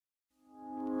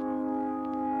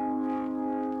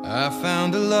I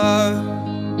found a love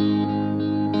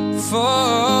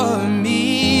for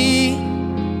me.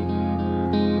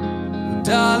 Well,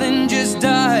 darling, just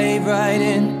dive right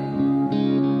in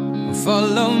and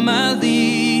follow my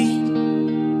lead.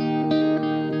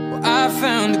 Well, I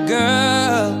found a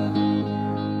girl,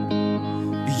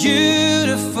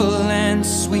 beautiful and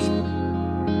sweet.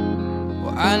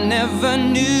 Well, I never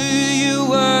knew you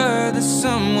were the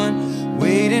someone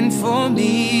waiting for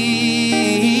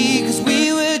me. 'Cause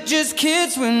we were just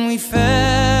kids when we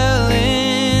fell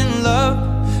in love,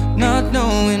 not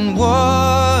knowing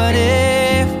what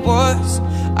it was.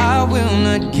 I will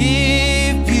not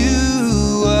give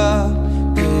you up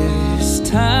this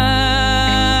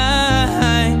time.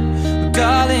 Oh,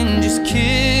 darling, just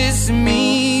kiss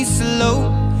me slow.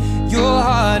 Your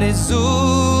heart is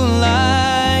all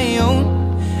I own,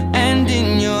 and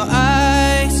in your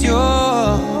eyes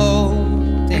you're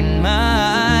holding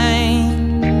mine.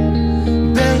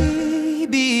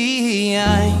 Baby,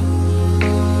 I'm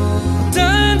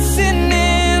dancing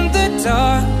in the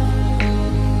dark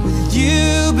with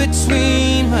you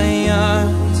between my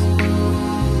arms,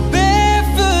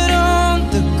 barefoot on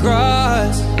the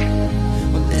grass.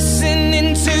 We're listening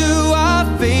to our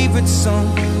favorite song.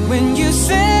 When you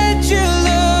said you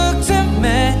looked a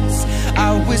mess, I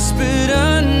whispered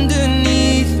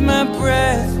underneath my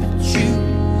breath, but you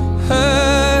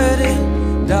heard it.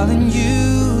 Darling, you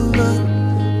look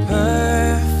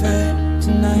perfect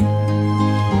tonight.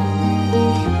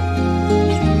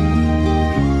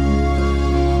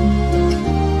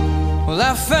 Well,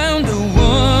 I found a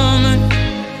woman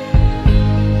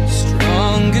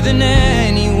stronger than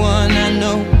anyone I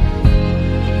know.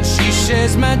 She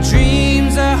shares my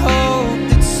dreams. I hope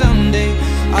that someday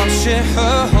I'll share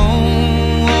her home.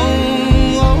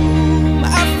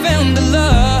 I found a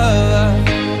love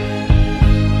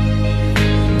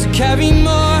to carry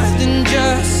more than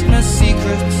just my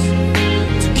secrets,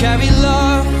 to carry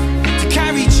love, to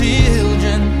carry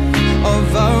children of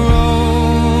our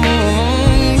own.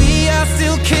 We are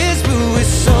still kids, but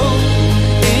we're so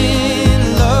in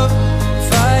love,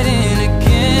 fighting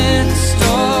against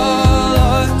all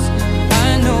odds. I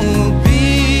know we'll be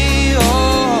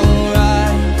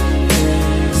alright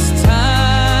this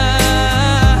time.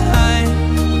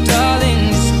 Darling,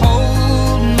 just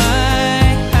hold my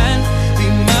hand, be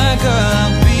my girl,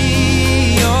 I'll be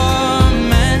your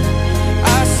man.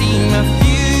 I see my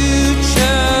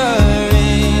future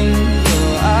in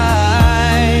your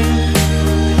eyes.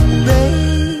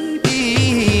 Baby,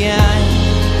 I'm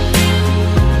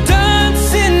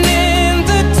dancing in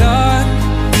the dark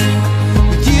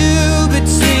with you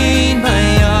between my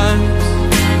arms,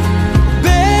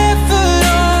 barefoot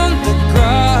on the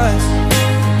grass,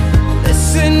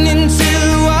 listening to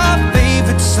our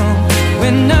favorite song.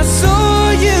 When I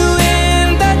saw you in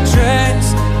that dress,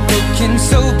 looking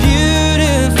so beautiful